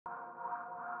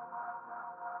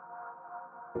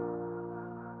A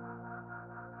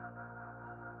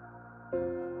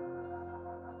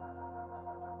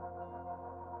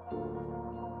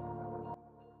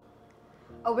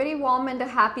very warm and a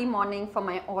happy morning for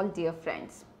my all dear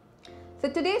friends. So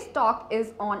today's talk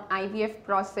is on IVF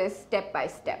process step by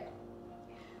step.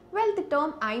 Well, the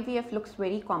term IVF looks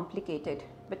very complicated,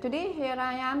 but today here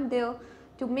I am there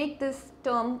to make this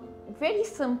term very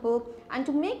simple and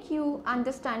to make you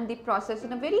understand the process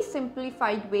in a very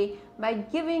simplified way by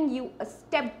giving you a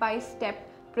step by step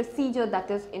procedure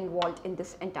that is involved in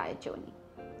this entire journey.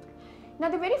 Now,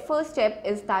 the very first step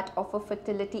is that of a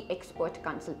fertility expert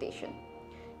consultation.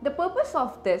 The purpose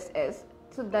of this is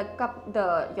so that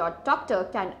your doctor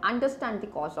can understand the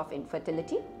cause of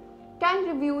infertility, can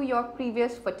review your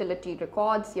previous fertility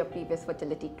records, your previous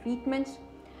fertility treatments.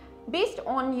 Based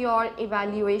on your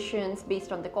evaluations,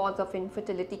 based on the cause of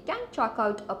infertility, can chalk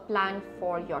out a plan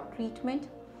for your treatment.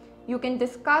 You can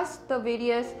discuss the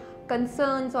various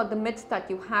concerns or the myths that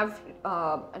you have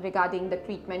regarding the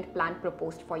treatment plan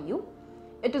proposed for you.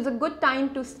 It is a good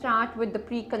time to start with the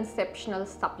preconceptional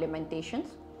supplementations.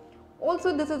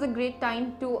 Also, this is a great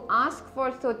time to ask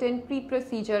for certain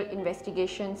pre-procedure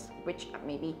investigations which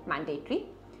may be mandatory.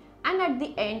 And at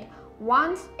the end,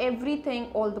 once everything,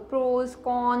 all the pros,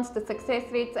 cons, the success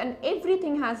rates and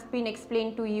everything has been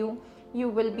explained to you, you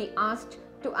will be asked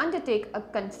to undertake a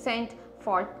consent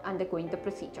for undergoing the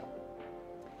procedure.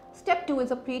 Step 2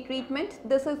 is a pre-treatment.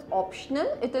 This is optional.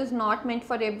 It is not meant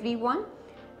for everyone.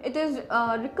 It is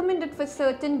recommended for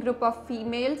certain group of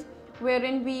females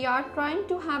wherein we are trying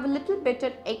to have a little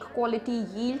better egg quality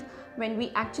yield when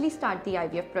we actually start the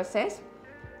IVF process.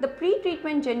 The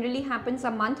pre-treatment generally happens a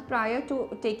month prior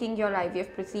to taking your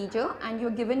IVF procedure, and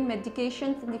you're given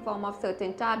medications in the form of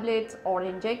certain tablets or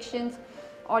injections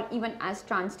or even as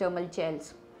transdermal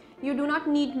gels. You do not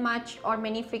need much or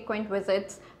many frequent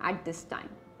visits at this time.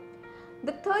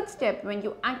 The third step when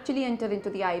you actually enter into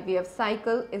the IVF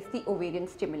cycle is the ovarian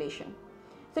stimulation.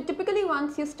 So typically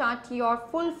once you start your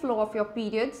full flow of your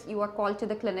periods, you are called to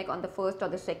the clinic on the first or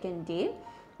the second day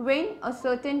when a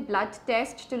certain blood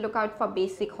test to look out for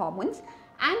basic hormones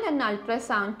and an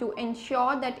ultrasound to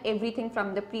ensure that everything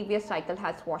from the previous cycle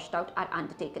has washed out are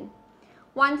undertaken.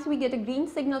 Once we get a green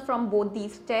signal from both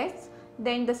these tests,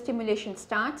 then the stimulation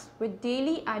starts with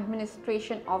daily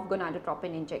administration of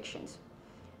gonadotropin injections.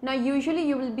 Now usually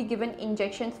you will be given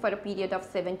injections for a period of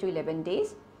 7 to 11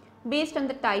 days. Based on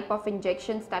the type of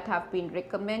injections that have been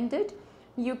recommended,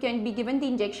 you can be given the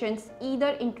injections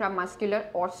either intramuscular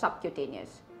or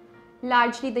subcutaneous.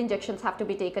 Largely the injections have to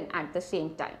be taken at the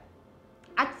same time.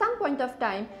 At some point of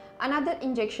time, another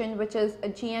injection which is a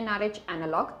GnRH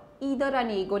analog, either an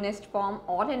agonist form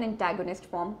or an antagonist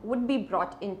form, would be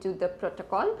brought into the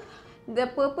protocol. The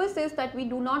purpose is that we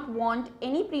do not want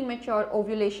any premature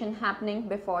ovulation happening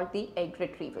before the egg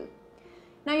retrieval.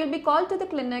 Now you'll be called to the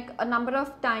clinic a number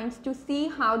of times to see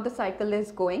how the cycle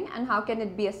is going and how can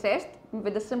it be assessed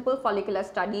with a simple follicular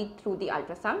study through the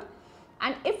ultrasound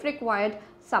and if required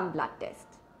some blood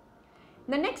tests.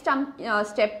 The next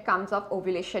step comes of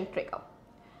ovulation trigger.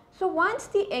 So once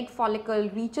the egg follicle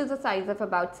reaches a size of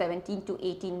about 17 to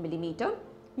 18 millimeter,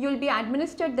 you will be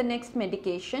administered the next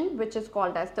medication which is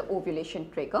called as the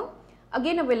ovulation trigger,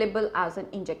 again available as an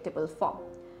injectable form.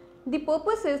 The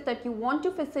purpose is that you want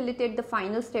to facilitate the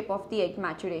final step of the egg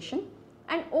maturation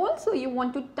and also you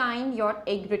want to time your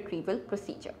egg retrieval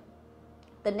procedure.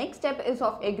 The next step is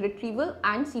of egg retrieval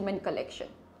and semen collection.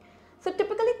 So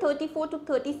typically 34 to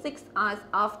 36 hours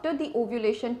after the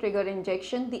ovulation trigger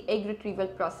injection, the egg retrieval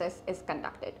process is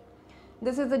conducted.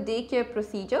 This is a daycare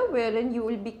procedure wherein you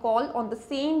will be called on the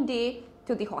same day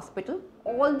to the hospital.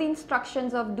 All the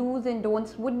instructions of do's and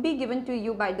don'ts would be given to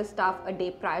you by the staff a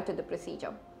day prior to the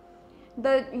procedure.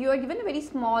 You are given a very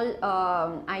small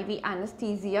IV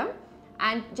anesthesia,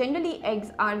 and generally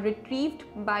eggs are retrieved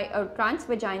by a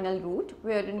transvaginal route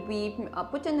wherein we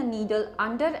put in a needle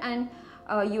under an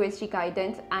USG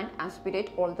guidance and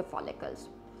aspirate all the follicles.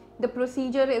 The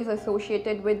procedure is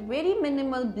associated with very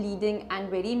minimal bleeding and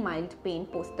very mild pain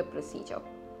post the procedure.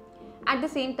 At the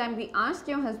same time, we asked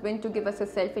your husband to give us a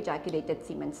self-ejaculated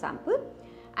semen sample,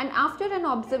 and after an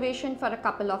observation for a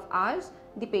couple of hours,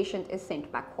 the patient is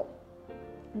sent back home.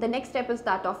 The next step is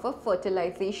that of a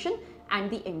fertilization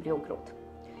and the embryo growth.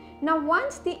 Now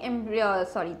once the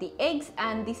eggs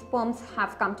and the sperms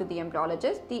have come to the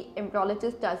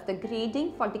embryologist does the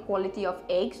grading for the quality of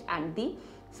eggs and the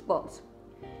sperms.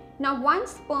 Now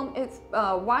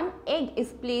one egg is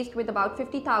placed with about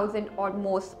 50,000 or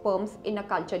more sperms in a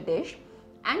culture dish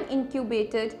and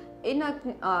incubated in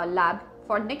a lab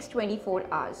for next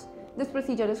 24 hours. This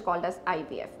procedure is called as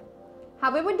IVF.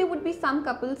 However, there would be some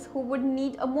couples who would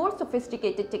need a more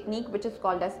sophisticated technique which is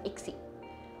called as ICSI.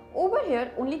 Over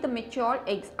here, only the mature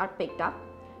eggs are picked up.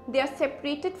 They are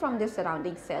separated from their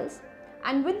surrounding cells,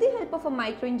 and with the help of a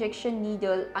microinjection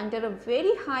needle under a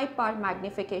very high power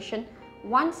magnification,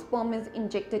 one sperm is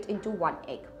injected into one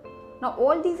egg. Now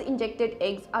all these injected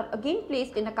eggs are again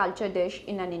placed in a culture dish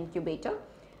in an incubator,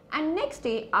 and next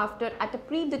day at a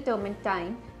predetermined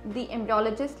time, the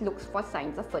embryologist looks for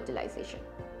signs of fertilization.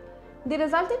 The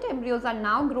resultant embryos are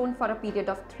now grown for a period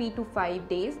of 3 to 5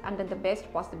 days under the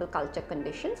best possible culture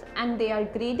conditions, and they are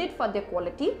graded for their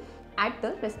quality at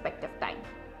the respective time.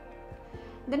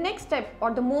 The next step,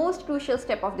 or the most crucial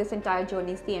step of this entire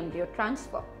journey, is the embryo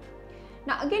transfer.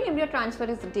 Now again, embryo transfer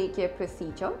is a daycare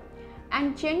procedure,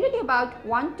 and generally about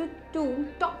 1 to 2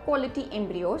 top quality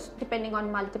embryos, depending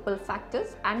on multiple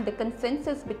factors and the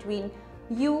consensus between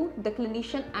you, the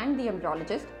clinician and the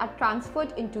embryologist, are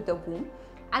transferred into the womb,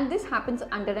 and this happens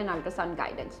under an ultrasound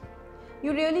guidance.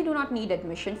 You really do not need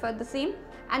admission for the same,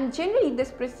 and generally this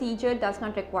procedure does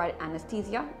not require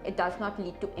anesthesia. It does not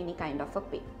lead to any kind of a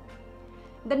pain.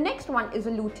 The next one is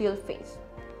a luteal phase.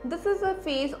 This is a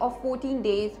phase of 14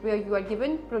 days where you are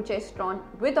given progesterone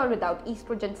with or without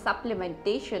estrogen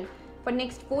supplementation for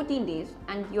next 14 days,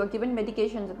 and you are given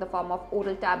medications in the form of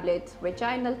oral tablets,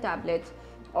 vaginal tablets,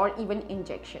 or even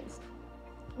injections.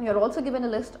 You are also given a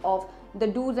list of the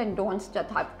do's and don'ts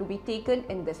that have to be taken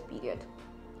in this period.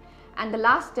 And the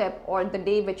last step, or the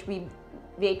day which we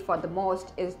wait for the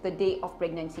most, is the day of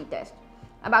pregnancy test.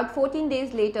 About 14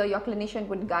 days later, your clinician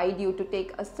would guide you to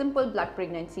take a simple blood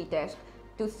pregnancy test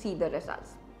to see the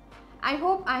results. I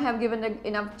hope I have given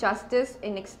enough justice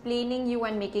in explaining you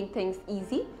and making things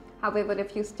easy. However,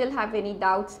 if you still have any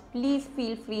doubts, please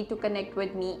feel free to connect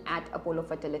with me at Apollo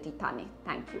Fertility Thane.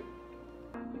 Thank you.